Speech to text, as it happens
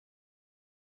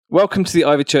Welcome to the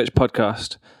Ivy Church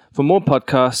podcast. For more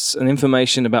podcasts and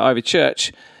information about Ivy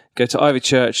Church, go to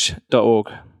ivychurch.org.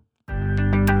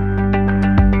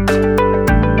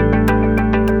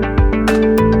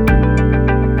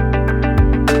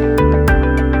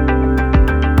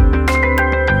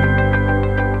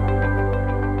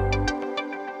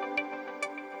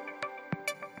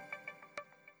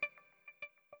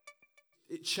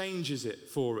 It changes it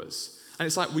for us. And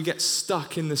it's like we get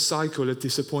stuck in the cycle of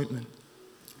disappointment.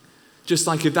 Just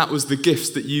like if that was the gifts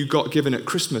that you got given at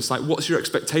Christmas, like what's your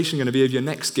expectation going to be of your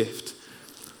next gift?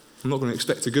 I'm not going to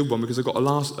expect a good one because I got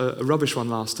a rubbish one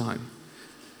last time.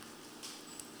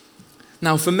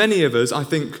 Now, for many of us, I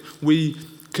think we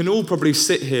can all probably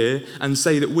sit here and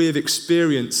say that we have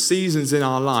experienced seasons in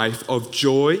our life of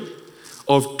joy,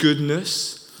 of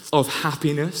goodness, of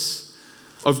happiness,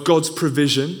 of God's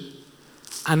provision,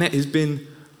 and it has been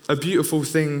a beautiful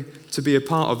thing to be a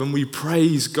part of, and we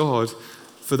praise God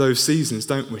for those seasons,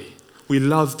 don't we? We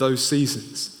love those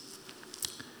seasons.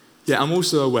 Yet I'm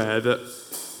also aware that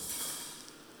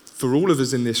for all of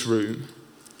us in this room,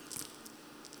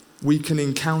 we can have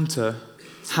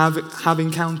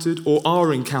encountered or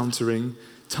are encountering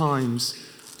times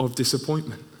of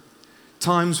disappointment.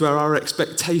 Times where our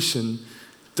expectation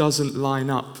doesn't line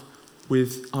up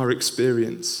with our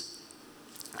experience.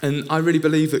 And I really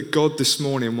believe that God this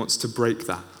morning wants to break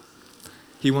that.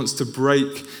 He wants to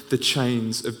break the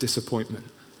chains of disappointment.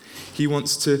 He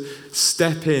wants to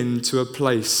step into a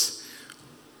place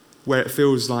where it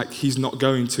feels like he's not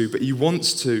going to, but he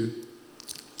wants to,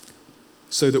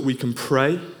 so that we can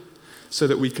pray, so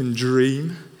that we can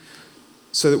dream,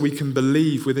 so that we can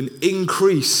believe with an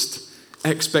increased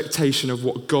expectation of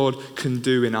what God can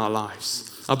do in our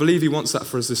lives. I believe he wants that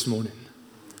for us this morning.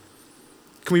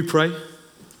 Can we pray?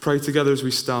 Pray together as we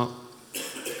start.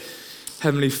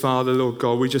 Heavenly Father, Lord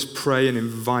God, we just pray and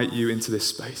invite you into this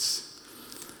space.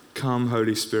 Come,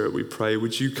 Holy Spirit, we pray.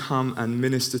 Would you come and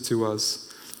minister to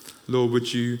us? Lord,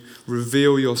 would you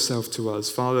reveal yourself to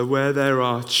us? Father, where there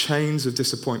are chains of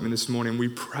disappointment this morning, we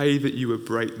pray that you would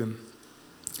break them.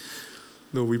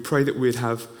 Lord, we pray that we'd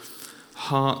have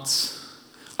hearts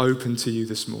open to you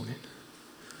this morning.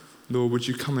 Lord, would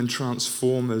you come and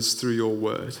transform us through your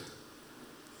word?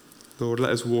 Lord,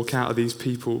 let us walk out of this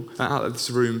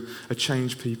room, a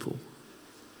changed people.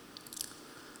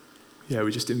 Yeah,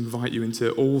 we just invite you into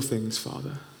all things,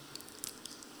 Father.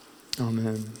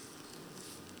 Amen.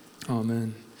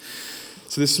 Amen.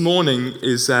 So this morning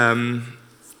is coming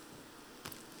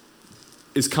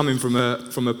from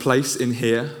a place in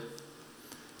here.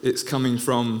 It's coming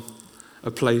from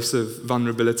a place of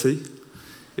vulnerability.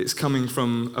 It's coming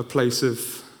from a place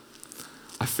of,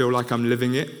 I feel like I'm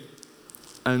living it.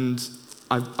 And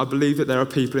I believe that there are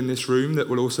people in this room that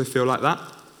will also feel like that.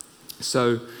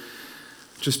 So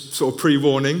just sort of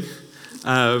pre-warning.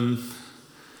 But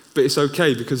it's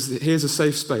okay because here's a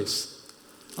safe space.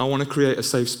 I want to create a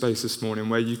safe space this morning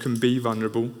where you can be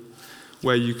vulnerable,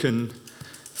 where you can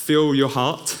feel your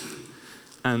heart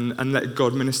and let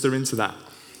God minister into that.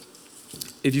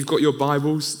 If you've got your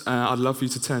Bibles, I'd love for you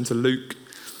to turn to Luke.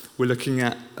 We're looking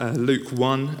at Luke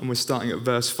 1 and we're starting at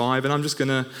verse 5. And I'm just going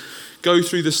to go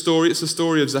through the story. It's the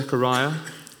story of Zechariah,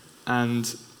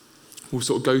 and we'll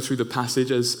sort of go through the passage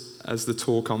as the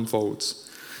talk unfolds.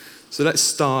 So let's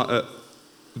start at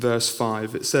verse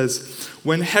 5. It says,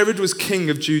 "When Herod was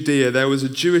king of Judea, there was a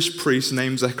Jewish priest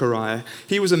named Zechariah.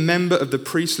 He was a member of the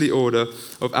priestly order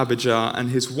of Abijah,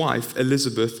 and his wife,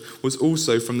 Elizabeth, was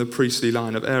also from the priestly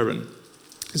line of Aaron.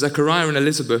 Zechariah and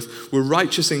Elizabeth were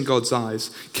righteous in God's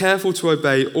eyes, careful to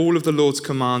obey all of the Lord's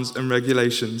commands and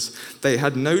regulations. They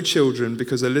had no children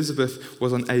because Elizabeth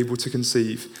was unable to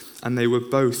conceive, and they were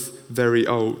both very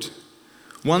old.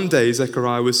 One day,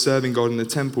 Zechariah was serving God in the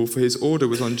temple, for his order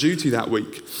was on duty that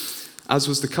week. As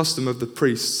was the custom of the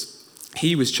priests,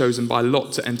 he was chosen by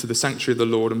lot to enter the sanctuary of the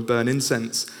Lord and burn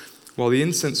incense. While the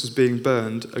incense was being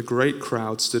burned, a great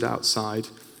crowd stood outside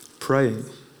praying."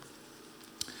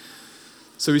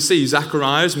 So we see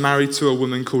Zechariah is married to a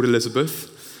woman called Elizabeth,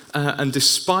 and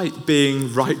despite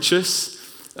being righteous,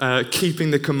 keeping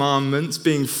the commandments,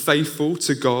 being faithful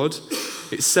to God,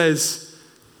 it says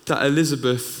that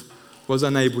Elizabeth was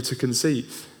unable to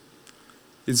conceive.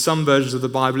 In some versions of the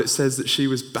Bible, it says that she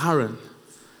was barren.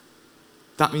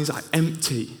 That means like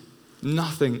empty,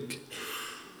 nothing.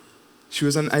 She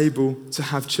was unable to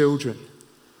have children.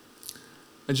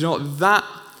 And you know what? That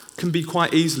can be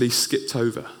quite easily skipped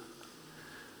over.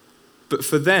 But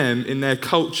for them, in their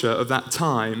culture of that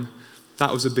time,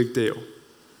 that was a big deal.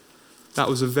 That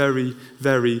was a very,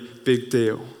 very big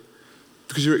deal.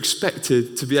 Because you're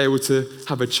expected to be able to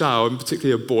have a child, and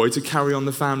particularly a boy, to carry on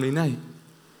the family name.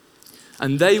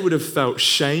 And they would have felt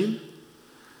shame.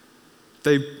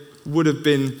 They would have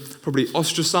been probably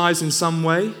ostracized in some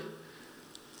way.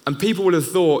 And people would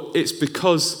have thought it's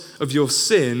because of your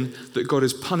sin that God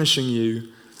is punishing you,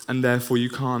 and therefore you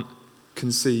can't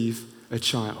conceive a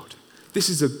child. This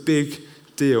is a big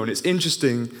deal, and it's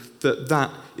interesting that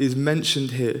that is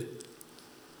mentioned here.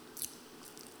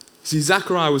 See,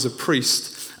 Zechariah was a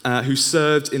priest who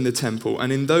served in the temple,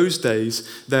 and in those days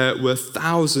there were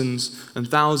thousands and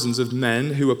thousands of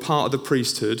men who were part of the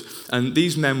priesthood, and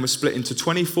these men were split into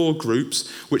 24 groups,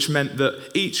 which meant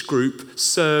that each group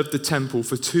served the temple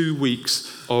for 2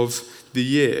 weeks of the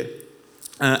year.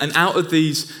 And out of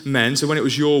these men, so when it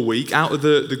was your week, out of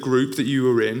the group that you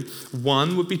were in,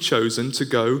 one would be chosen to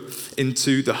go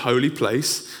into the holy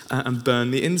place and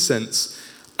burn the incense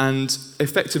and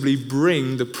effectively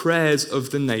bring the prayers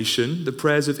of the nation, the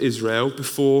prayers of Israel,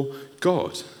 before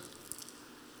God.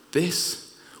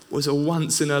 This was a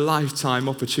once-in-a-lifetime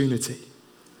opportunity.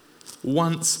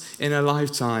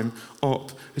 Once-in-a-lifetime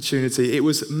opportunity. It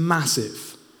was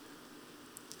massive.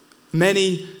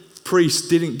 Many priests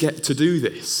didn't get to do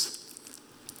this.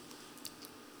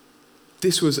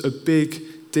 This was a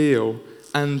big deal,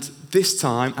 and this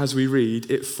time, as we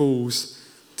read, it falls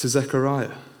to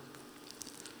Zechariah.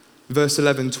 Verse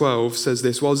 11-12 says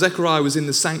this: While Zechariah was in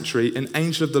the sanctuary, an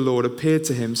angel of the Lord appeared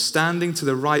to him, standing to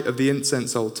the right of the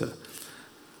incense altar.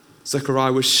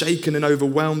 Zechariah was shaken and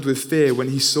overwhelmed with fear when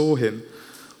he saw him.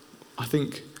 I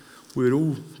think we would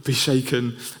all be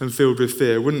shaken and filled with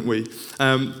fear, wouldn't we?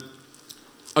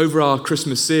 Over our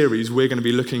Christmas series, we're going to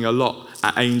be looking a lot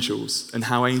at angels and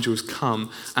how angels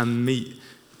come and meet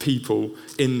people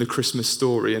in the Christmas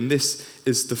story. And this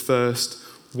is the first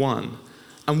one.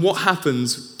 And what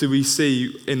happens do we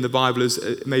see in the Bible as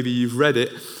maybe you've read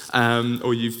it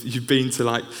or you've been to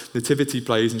like nativity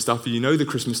plays and stuff, and you know the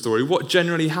Christmas story. What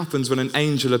generally happens when an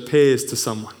angel appears to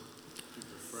someone?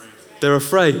 They're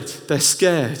afraid. They're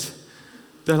scared.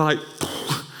 They're like,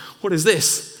 what is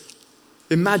this?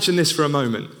 Imagine this for a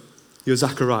moment. You're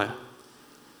Zechariah.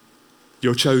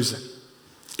 You're chosen.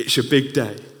 It's your big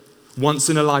day. Once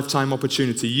in a lifetime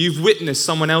opportunity. You've witnessed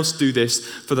someone else do this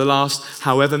for the last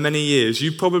however many years.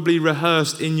 You've probably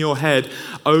rehearsed in your head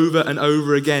over and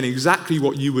over again exactly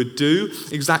what you would do,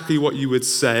 exactly what you would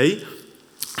say,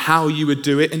 how you would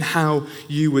do it, and how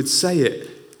you would say it.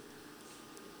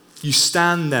 You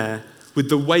stand there with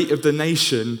the weight of the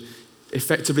nation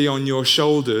effectively on your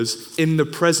shoulders in the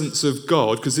presence of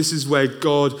God, because this is where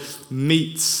God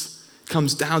meets,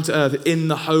 comes down to earth in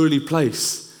the holy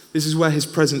place. This is where his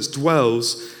presence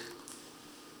dwells,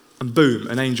 and boom,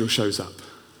 an angel shows up.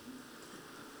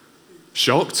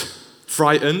 Shocked,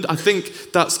 frightened. I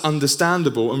think that's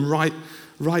understandable, and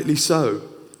rightly so.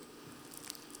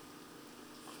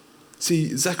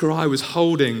 See, Zechariah was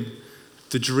holding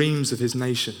the dreams of his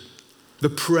nation, the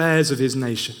prayers of his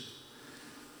nation,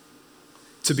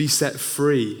 to be set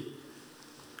free,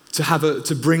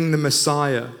 to bring the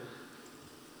Messiah,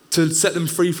 to set them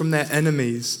free from their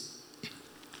enemies.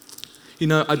 You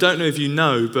know, I don't know if you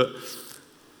know, but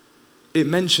it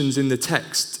mentions in the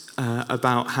text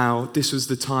about how this was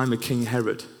the time of King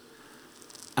Herod.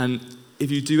 And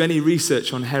if you do any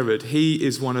research on Herod, he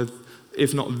is one of,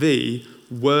 if not the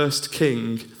worst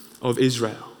king of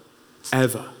Israel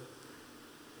ever.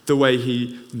 The way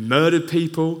he murdered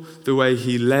people, the way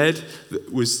he led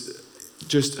was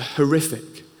just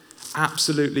horrific,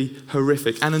 absolutely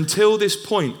horrific. And until this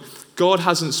point, God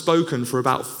hasn't spoken for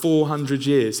about 400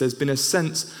 years. There's been a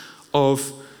sense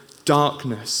of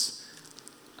darkness.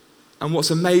 And what's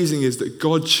amazing is that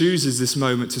God chooses this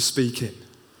moment to speak in.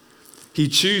 He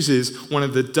chooses one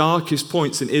of the darkest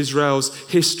points in Israel's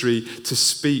history to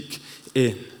speak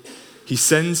in. He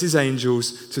sends his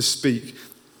angels to speak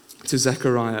to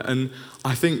Zechariah. And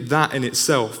I think that in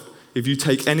itself, if you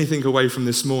take anything away from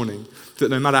this morning, that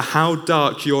no matter how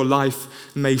dark your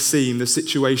life may seem, the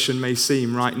situation may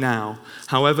seem right now,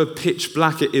 however pitch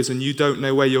black it is and you don't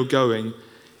know where you're going,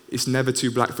 it's never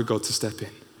too black for God to step in.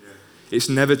 Yeah. It's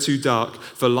never too dark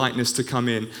for lightness to come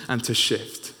in and to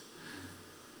shift.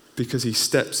 Because he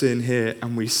steps in here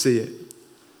and we see it.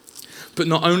 But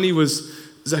not only was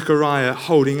Zechariah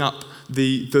holding up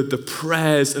the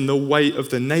prayers and the weight of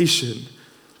the nation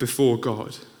before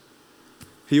God,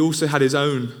 he also had his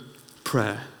own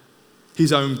prayer,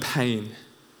 his own pain,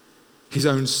 his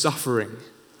own suffering.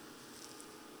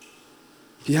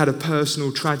 He had a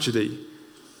personal tragedy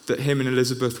that him and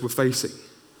Elizabeth were facing.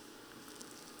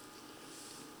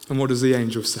 And what does the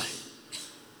angel say?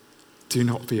 Do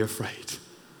not be afraid.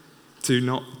 Do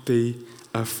not be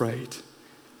afraid.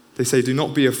 They say, do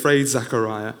not be afraid,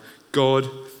 Zechariah. God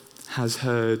has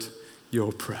heard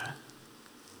your prayer.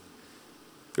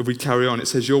 if we carry on, it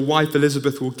says, your wife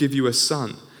Elizabeth will give you a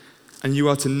son, and you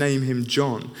are to name him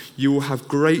John. You will have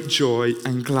great joy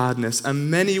and gladness,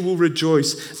 and many will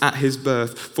rejoice at his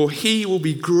birth, for he will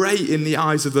be great in the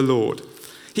eyes of the Lord.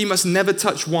 He must never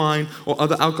touch wine or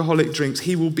other alcoholic drinks.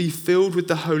 He will be filled with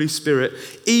the Holy Spirit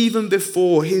even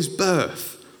before his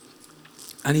birth.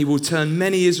 And he will turn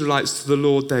many Israelites to the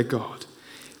Lord their God.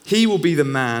 He will be the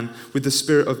man with the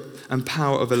spirit and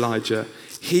power of Elijah.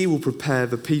 He will prepare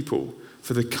the people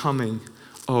for the coming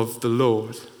of the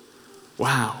Lord.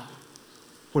 Wow.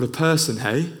 What a person,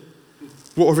 hey?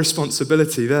 What a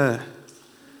responsibility there.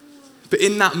 But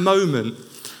in that moment,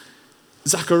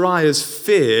 Zachariah's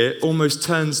fear almost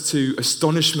turns to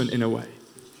astonishment in a way.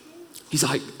 He's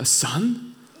like, a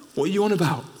son? What are you on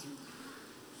about?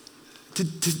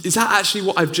 Is that actually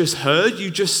what I've just heard? You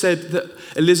just said that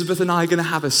Elizabeth and I are going to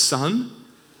have a son?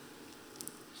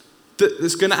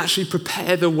 That's going to actually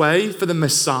prepare the way for the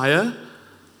Messiah?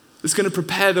 That's going to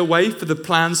prepare the way for the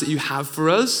plans that you have for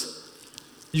us?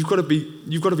 You've got to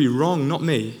be wrong, not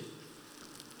me.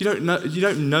 You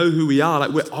don't know who we are.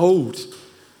 Like, we're old.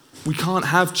 We can't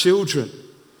have children.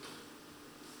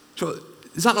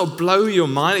 Does that not blow your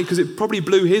mind? Because it probably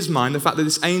blew his mind, the fact that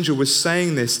this angel was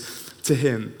saying this to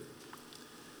him.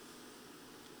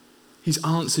 He's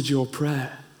answered your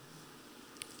prayer.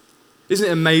 Isn't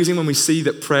it amazing when we see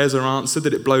that prayers are answered,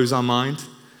 that it blows our mind?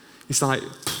 It's like,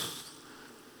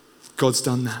 God's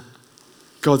done that.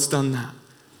 God's done that.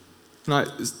 Like,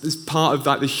 it's part of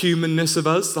like the humanness of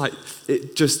us. Like,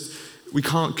 we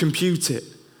can't compute it.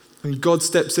 When God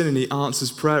steps in and he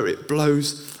answers prayer, it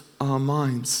blows our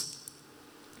minds.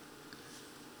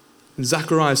 And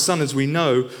Zachariah's son, as we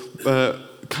know,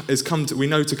 is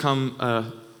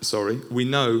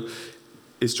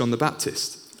John the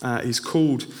Baptist. He's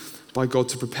called by God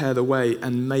to prepare the way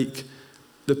and make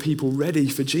the people ready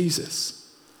for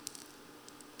Jesus.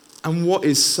 And what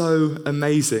is so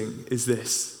amazing is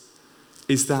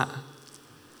that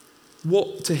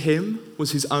what to him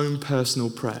was his own personal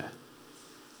prayer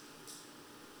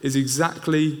is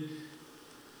exactly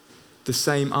the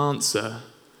same answer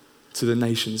to the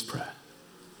nation's prayer,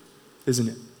 isn't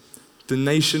it? The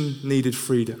nation needed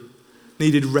freedom,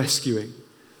 needed rescuing,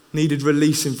 needed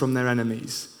releasing from their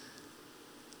enemies.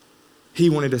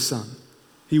 He wanted a son.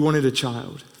 He wanted a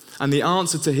child. And the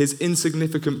answer to his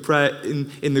insignificant prayer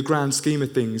in the grand scheme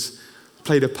of things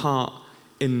played a part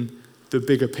in the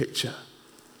bigger picture.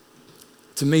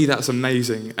 To me, that's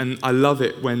amazing. And I love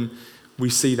it when we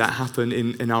see that happen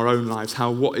in our own lives,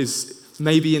 how what is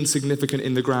maybe insignificant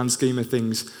in the grand scheme of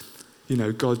things,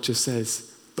 God just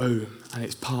says, boom, and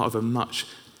it's part of a much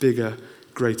bigger,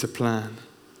 greater plan.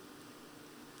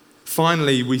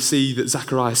 Finally, we see that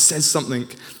Zachariah says something,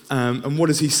 and what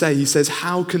does he say? He says,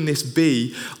 how can this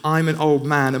be? I'm an old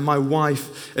man, and my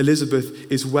wife,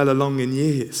 Elizabeth, is well along in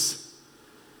years.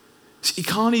 He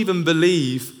can't even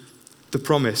believe the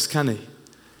promise, can he?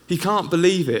 He can't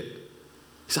believe it.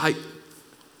 He's like,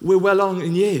 we're well on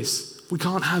in years. We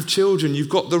can't have children. You've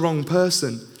got the wrong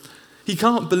person. He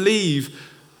can't believe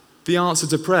the answer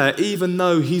to prayer, even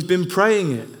though he's been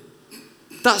praying it.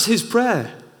 That's his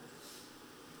prayer.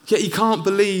 Yet he can't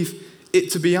believe it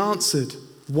to be answered.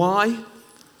 Why?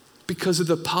 Because of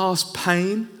the past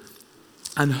pain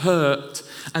and hurt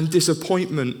and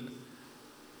disappointment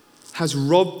has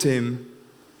robbed him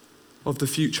of the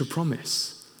future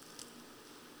promise.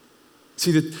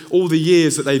 See, all the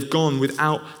years that they've gone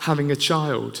without having a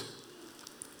child,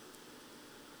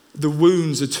 the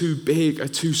wounds are too big, are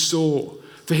too sore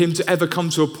for him to ever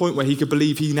come to a point where he could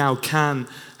believe he now can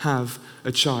have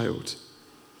a child.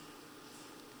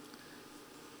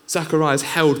 Zachariah is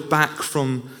held back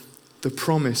from the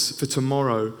promise for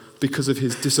tomorrow because of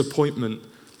his disappointment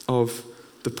of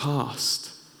the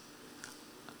past.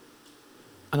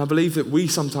 And I believe that we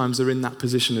sometimes are in that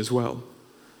position as well.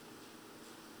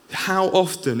 How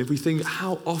often, if we think,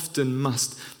 how often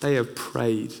must they have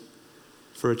prayed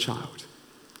for a child?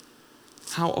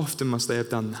 How often must they have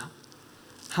done that?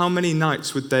 How many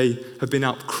nights would they have been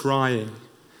up crying,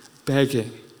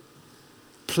 begging,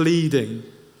 pleading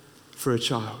for a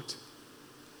child?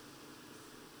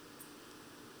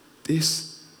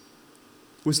 This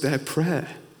was their prayer.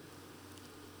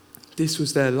 This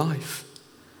was their life.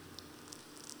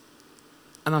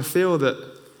 And I feel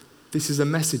that this is a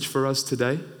message for us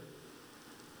today,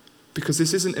 because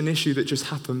this isn't an issue that just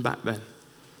happened back then.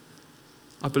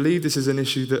 I believe this is an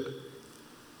issue that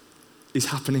is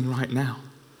happening right now.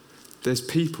 There's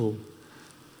people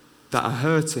that are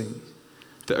hurting,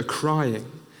 that are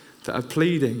crying, that are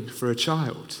pleading for a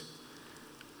child.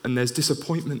 And there's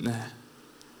disappointment there.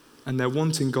 And they're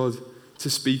wanting God to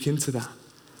speak into that.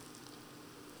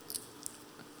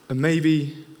 And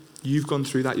maybe you've gone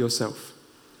through that yourself.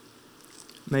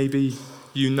 Maybe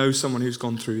you know someone who's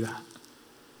gone through that.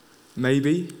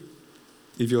 Maybe,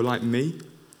 if you're like me,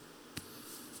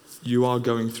 you are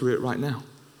going through it right now.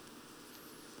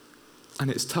 And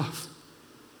it's tough.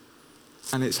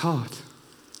 And it's hard.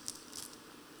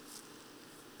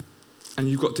 And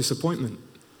you've got disappointment.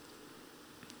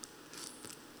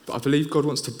 But I believe God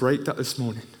wants to break that this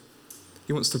morning.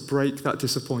 He wants to break that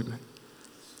disappointment.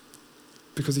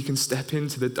 Because he can step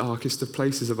into the darkest of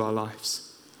places of our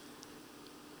lives.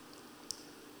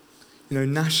 You know,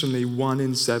 nationally, 1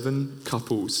 in 7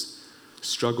 couples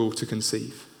struggle to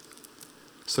conceive.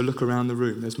 So look around the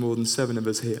room. There's more than 7 of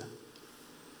us here.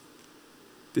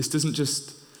 This doesn't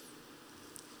just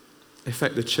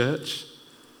affect the church.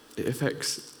 It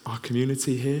affects our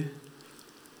community here.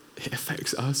 It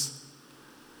affects us.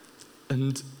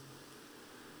 And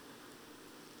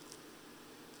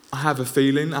I have a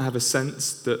feeling, I have a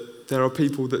sense that there are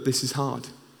people that this is hard.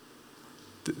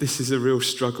 That this is a real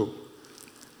struggle.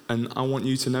 And I want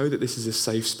you to know that this is a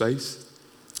safe space.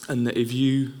 And that if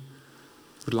you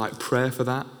would like prayer for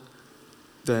that,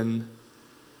 then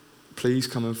please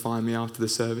come and find me after the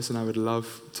service and I would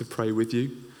love to pray with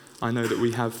you. I know that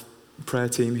we have a prayer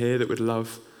team here that would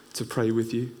love to pray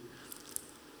with you.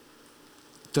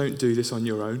 Don't do this on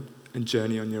your own and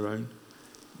journey on your own,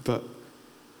 but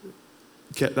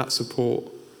get that support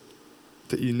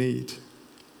that you need.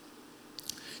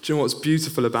 Do you know what's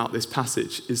beautiful about this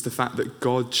passage is the fact that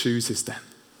God chooses them,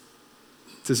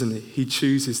 doesn't he? He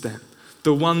chooses them.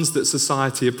 The ones that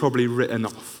society had probably written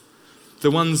off.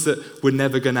 The ones that were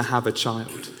never going to have a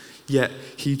child. Yet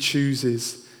he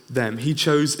chooses them. He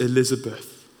chose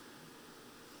Elizabeth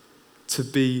to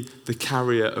be the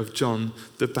carrier of John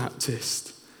the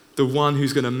Baptist. The one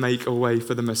who's going to make a way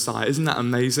for the Messiah. Isn't that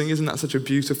amazing? Isn't that such a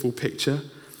beautiful picture?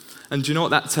 And do you know what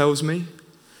that tells me?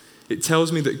 It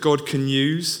tells me that God can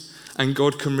use and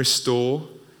God can restore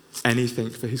anything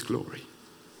for his glory.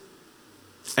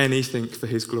 Anything for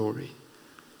his glory.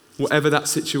 Whatever that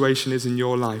situation is in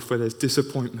your life, where there's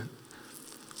disappointment,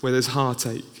 where there's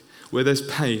heartache, where there's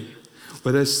pain,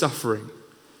 where there's suffering,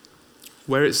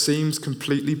 where it seems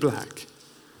completely black,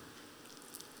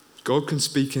 God can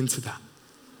speak into that.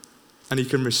 And he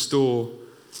can restore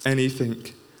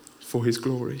anything for his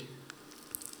glory.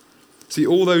 See,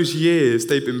 all those years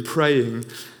they've been praying,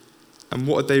 and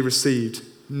what had they received?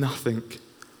 Nothing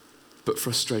but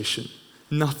frustration.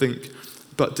 Nothing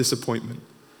but disappointment.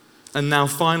 And now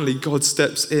finally God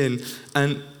steps in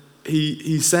and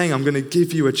he's saying, I'm going to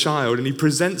give you a child. And he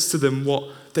presents to them what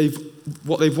they've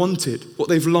wanted, what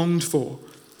they've longed for.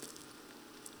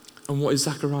 And what is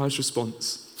Zechariah's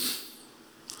response?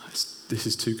 This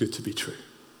is too good to be true.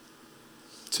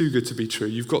 Too good to be true.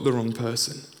 You've got the wrong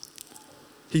person.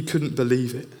 He couldn't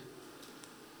believe it.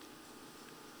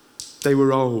 They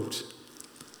were old.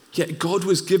 Yet God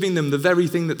was giving them the very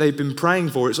thing that they've been praying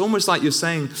for. It's almost like you're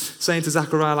saying to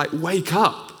Zechariah, like, wake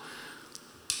up.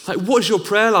 Like, what's your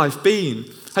prayer life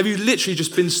been? Have you literally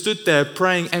just been stood there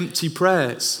praying empty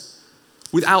prayers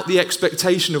without the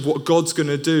expectation of what God's going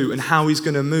to do and how he's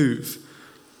going to move?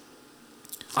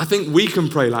 I think we can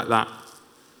pray like that,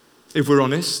 if we're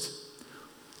honest.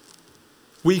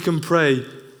 We can pray,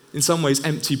 in some ways,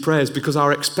 empty prayers because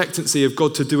our expectancy of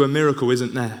God to do a miracle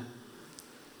isn't there.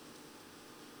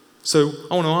 So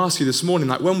I want to ask you this morning,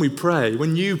 like when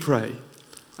you pray,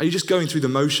 are you just going through the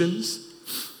motions?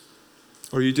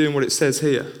 Or are you doing what it says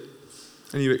here?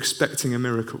 And are you expecting a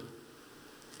miracle?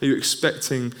 Are you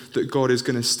expecting that God is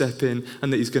going to step in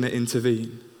and that he's going to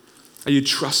intervene? Are you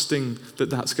trusting that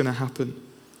that's going to happen?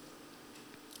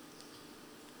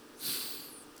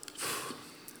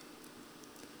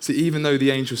 See, even though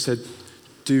the angel said,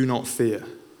 do not fear,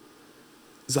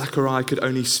 Zechariah could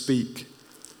only speak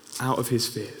out of his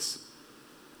fears,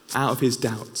 out of his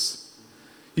doubts.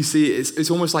 You see,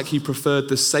 it's almost like he preferred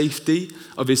the safety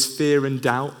of his fear and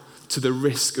doubt to the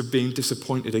risk of being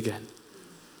disappointed again.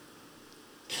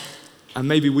 And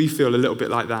maybe we feel a little bit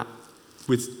like that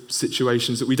with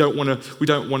situations that we don't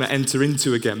want to enter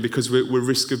into again because we're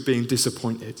risk of being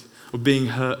disappointed or being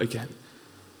hurt again.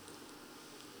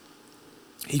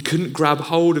 He couldn't grab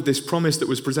hold of this promise that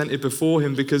was presented before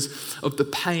him because of the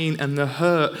pain and the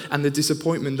hurt and the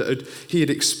disappointment that he had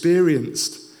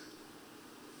experienced,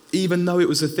 even though it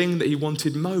was the thing that he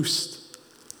wanted most.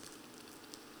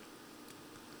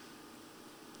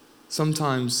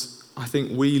 Sometimes I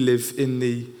think we live in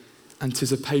the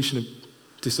anticipation of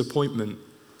disappointment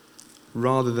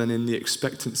rather than in the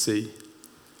expectancy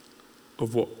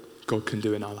of what God can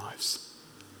do in our lives.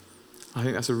 I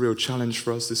think that's a real challenge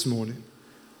for us this morning.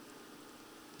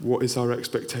 What is our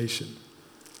expectation?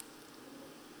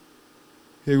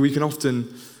 We can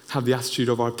often have the attitude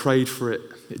of, I prayed for it,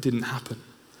 it didn't happen.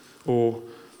 Or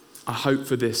I hoped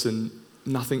for this and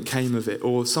nothing came of it.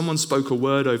 Or someone spoke a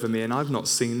word over me and I've not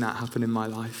seen that happen in my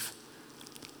life.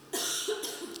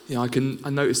 I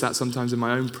notice that sometimes in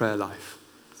my own prayer life.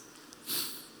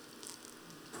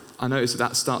 I notice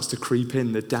that starts to creep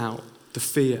in, the doubt, the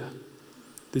fear,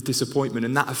 the disappointment,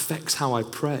 and that affects how I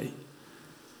pray.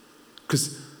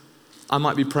 Because I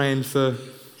might be praying for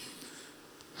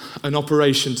an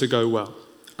operation to go well.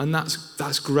 And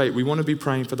that's great. We want to be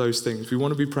praying for those things. We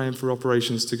want to be praying for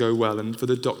operations to go well and for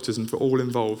the doctors and for all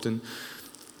involved. And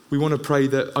we want to pray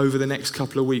that over the next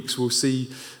couple of weeks we'll see,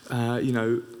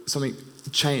 something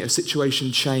change, a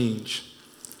situation change.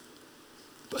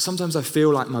 But sometimes I feel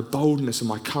like my boldness and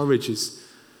my courage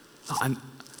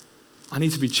I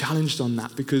need to be challenged on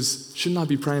that, because shouldn't I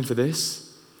be praying for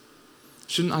this?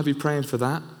 Shouldn't I be praying for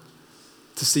that?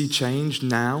 To see change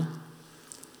now?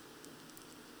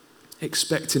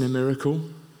 Expecting a miracle?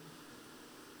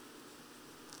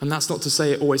 And that's not to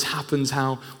say it always happens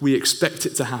how we expect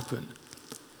it to happen.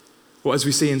 Or as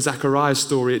we see in Zechariah's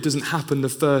story, it doesn't happen the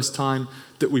first time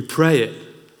that we pray it.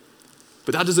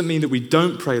 But that doesn't mean that we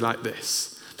don't pray like this.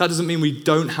 That doesn't mean we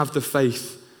don't have the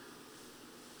faith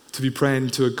to be praying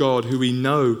to a God who we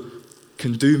know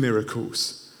can do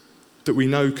miracles, that we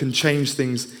know can change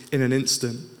things in an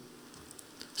instant.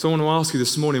 So I want to ask you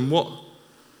this morning, what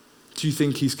do you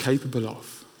think he's capable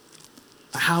of?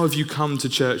 How have you come to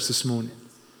church this morning?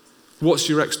 What's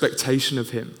your expectation of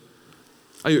him?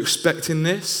 Are you expecting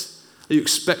this? Are you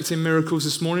expecting miracles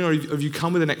this morning? Or have you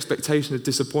come with an expectation of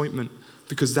disappointment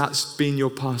because that's been your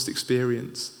past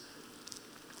experience?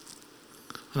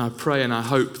 And I pray and I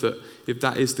hope that if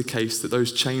that is the case, that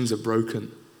those chains are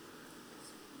broken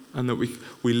and that we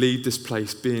leave this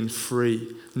place being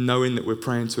free, knowing that we're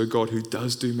praying to a God who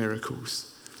does do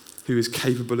miracles, who is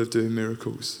capable of doing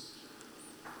miracles.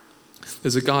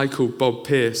 There's a guy called Bob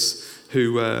Pierce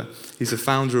who he's a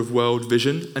founder of World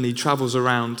Vision, and he travels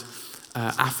around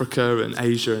Africa and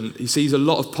Asia, and he sees a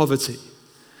lot of poverty.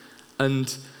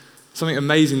 And something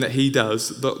amazing that he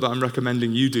does, that I'm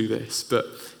recommending you do this, but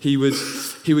he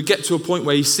would get to a point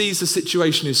where he sees the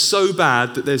situation is so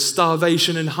bad that there's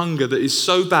starvation and hunger that is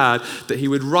so bad that he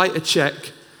would write a check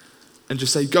and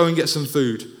just say, go and get some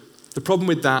food. The problem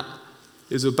with that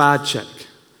is a bad check.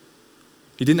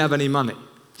 He didn't have any money,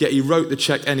 yet he wrote the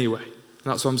check anyway.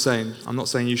 And that's what I'm saying. I'm not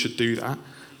saying you should do that,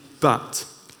 but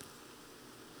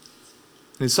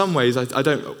in some ways, I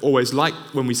don't always like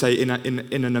when we say in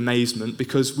an amazement,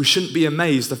 because we shouldn't be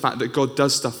amazed the fact that God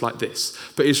does stuff like this.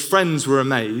 But his friends were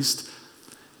amazed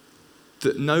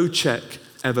that no check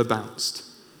ever bounced.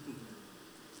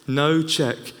 No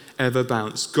check ever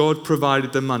bounced. God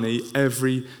provided the money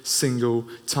every single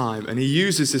time. And he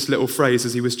uses this little phrase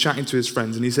as he was chatting to his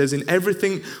friends. And he says, in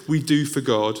everything we do for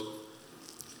God,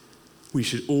 we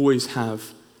should always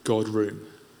have God room.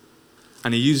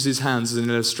 And he uses his hands as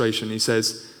an illustration. He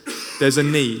says, there's a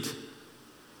need.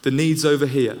 The need's over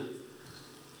here.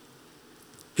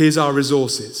 Here's our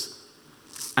resources.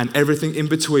 And everything in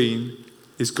between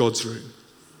is God's room.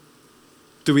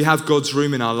 Do we have God's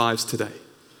room in our lives today?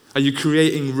 Are you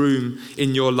creating room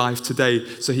in your life today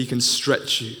so he can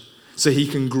stretch you, so he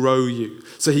can grow you,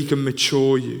 so he can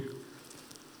mature you,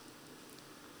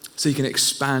 so he can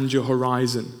expand your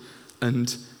horizon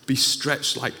and be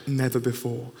stretched like never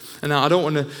before? And now I don't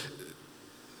want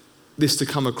this to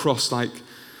come across like,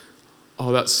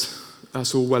 oh,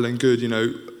 that's all well and good,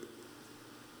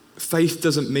 Faith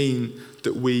doesn't mean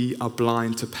that we are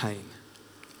blind to pain.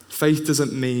 Faith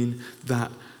doesn't mean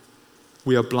that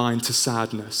we are blind to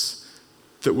sadness,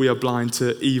 that we are blind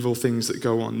to evil things that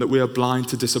go on, that we are blind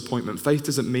to disappointment. Faith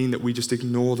doesn't mean that we just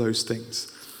ignore those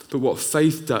things. But what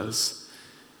faith does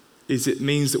is it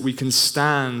means that we can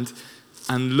stand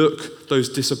and look those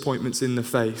disappointments in the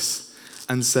face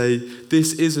and say,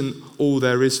 this isn't all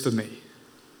there is for me.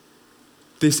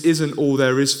 This isn't all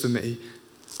there is for me.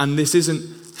 And this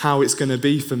isn't how it's going to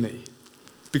be for me.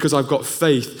 Because I've got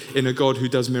faith in a God who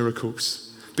does miracles.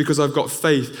 Because I've got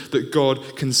faith that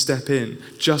God can step in.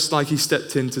 Just like he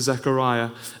stepped into Zechariah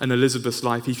and Elizabeth's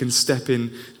life, he can step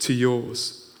in to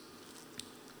yours.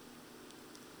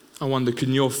 I wonder,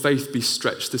 can your faith be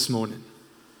stretched this morning?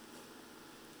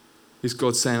 Is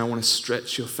God saying, I want to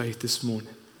stretch your faith this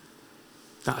morning?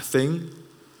 That thing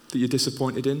that you're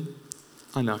disappointed in?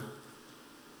 I know.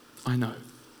 But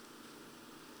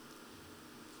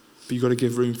you've got to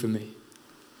give room for me.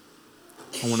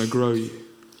 I want to grow you.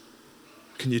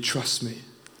 Can you trust me?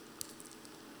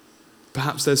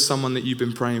 Perhaps there's someone that you've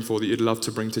been praying for that you'd love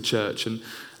to bring to church, and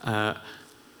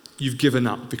you've given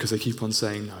up because they keep on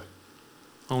saying no.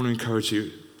 I want to encourage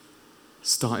you.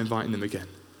 start inviting them again.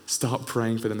 Start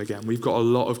praying for them again. We've got a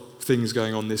lot of things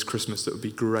going on this Christmas that would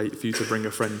be great for you to bring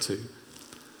a friend to.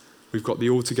 We've got the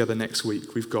All Together next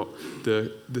week. We've got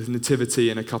the Nativity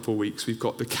in a couple of weeks. We've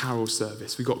got the Carol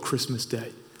service. We've got Christmas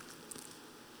Day.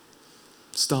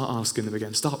 Start asking them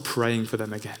again. Start praying for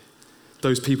them again.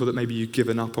 Those people that maybe you've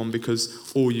given up on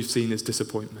because all you've seen is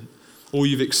disappointment. All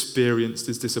you've experienced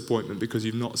is disappointment because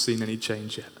you've not seen any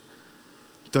change yet.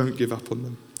 Don't give up on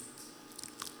them.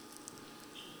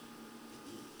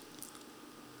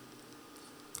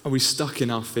 Are we stuck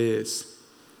in our fears?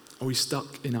 Are we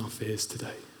stuck in our fears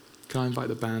today? Can I invite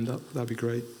the band up? That'd be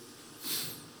great.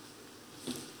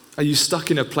 Are you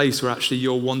stuck in a place where actually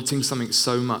you're wanting something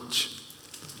so much,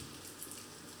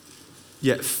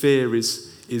 yet fear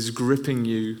is gripping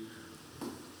you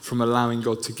from allowing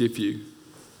God to give you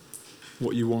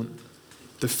what you want?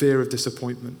 The fear of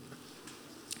disappointment.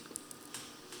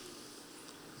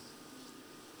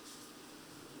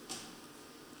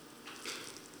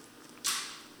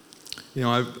 You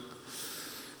know, I'm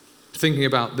thinking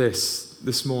about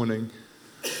this morning.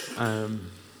 It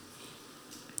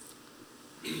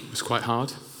was quite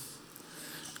hard,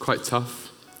 quite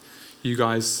tough. You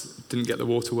guys didn't get the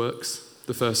waterworks.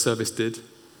 The first service did.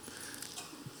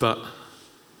 But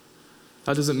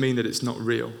that doesn't mean that it's not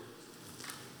real.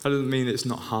 That doesn't mean it's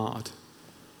not hard.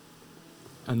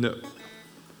 And that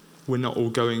we're not all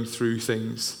going through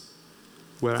things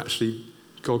where actually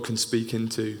God can speak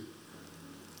into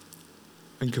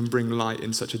and can bring light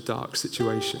in such a dark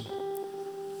situation.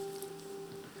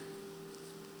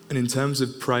 And in terms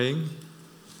of praying,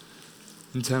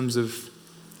 in terms of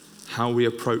how we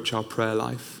approach our prayer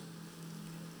life,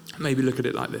 maybe look at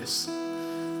it like this.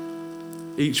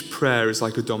 Each prayer is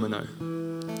like a domino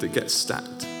that gets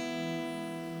stacked.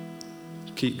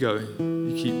 You keep going,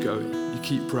 you keep going, you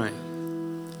keep praying.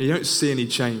 And you don't see any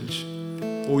change.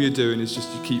 All you're doing is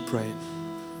just you keep praying.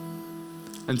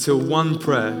 Until one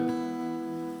prayer,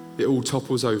 it all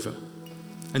topples over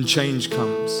and change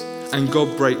comes and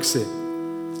God breaks in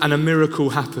and a miracle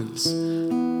happens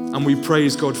and we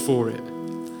praise God for it.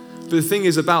 But the thing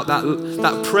is about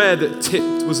that prayer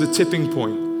that was a tipping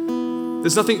point,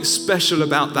 there's nothing special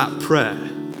about that prayer.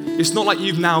 It's not like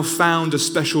you've now found a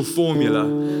special formula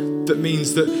that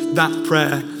means that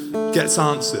prayer gets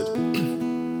answered.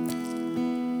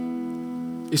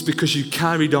 It's because you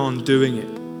carried on doing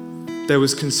it. There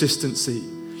was consistency.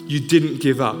 You didn't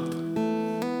give up.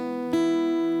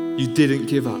 You didn't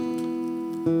give up.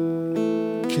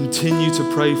 Continue to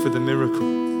pray for the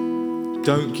miracle.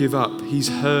 Don't give up. He's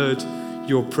heard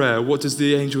your prayer. What does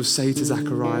the angel say to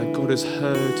Zechariah? God has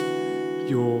heard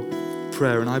your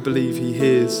prayer, and I believe he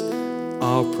hears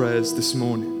our prayers this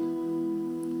morning.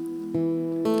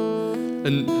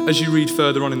 And as you read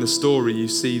further on in the story, you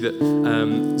see that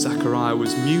Zechariah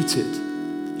was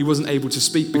muted. He wasn't able to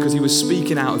speak because he was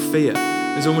speaking out of fear.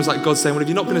 It's almost like God saying, well, if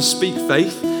you're not going to speak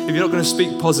faith, if you're not going to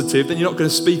speak positive, then you're not going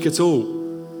to speak at all.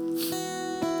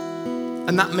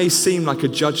 And that may seem like a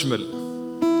judgment,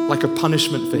 like a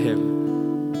punishment for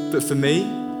him. But for me,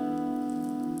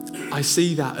 I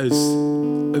see that as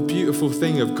a beautiful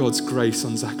thing of God's grace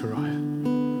on Zechariah.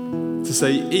 To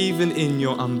say, even in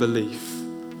your unbelief,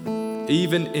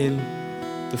 even in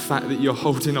the fact that you're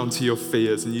holding on to your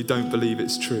fears and you don't believe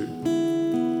it's true,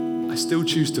 I still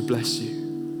choose to bless you.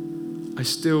 I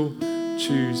still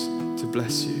choose to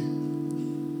bless you.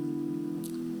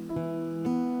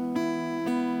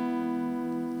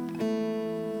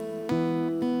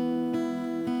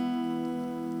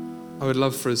 I would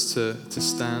love for us to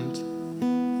stand.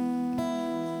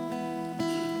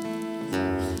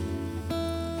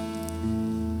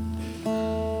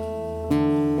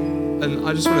 And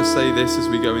I just want to say this as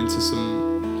we go into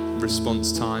some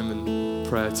response time and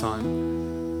prayer time.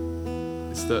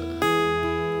 It's that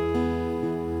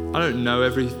I don't know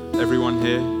everyone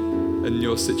here and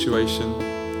your situation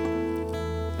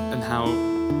and how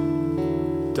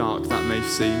dark that may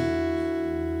seem.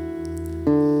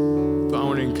 But I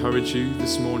want to encourage you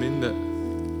this morning that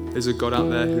there's a God out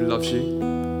there who loves you,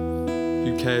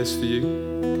 who cares for you.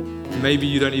 Maybe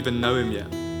you don't even know him yet.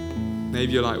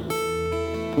 Maybe you're like,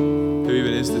 who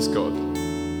even is this God?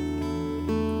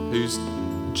 Who's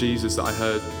Jesus that I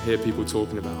hear people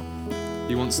talking about?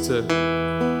 He wants to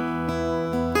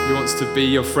be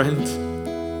your friend.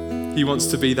 He wants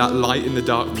to be that light in the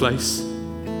dark place.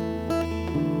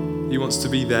 He wants to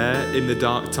be there in the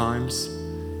dark times.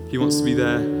 He wants to be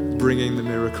there bringing the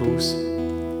miracles.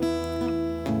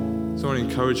 So I want to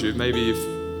encourage you, maybe if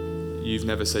you've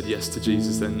never said yes to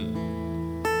Jesus, then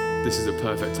this is a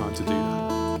perfect time to do that.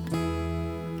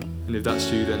 And if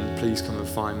that's you, then please come and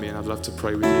find me and I'd love to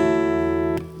pray with you.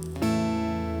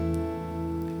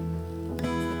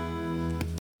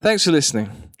 Thanks for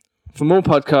listening. For more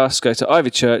podcasts, go to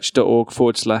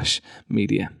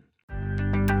ivychurch.org/media.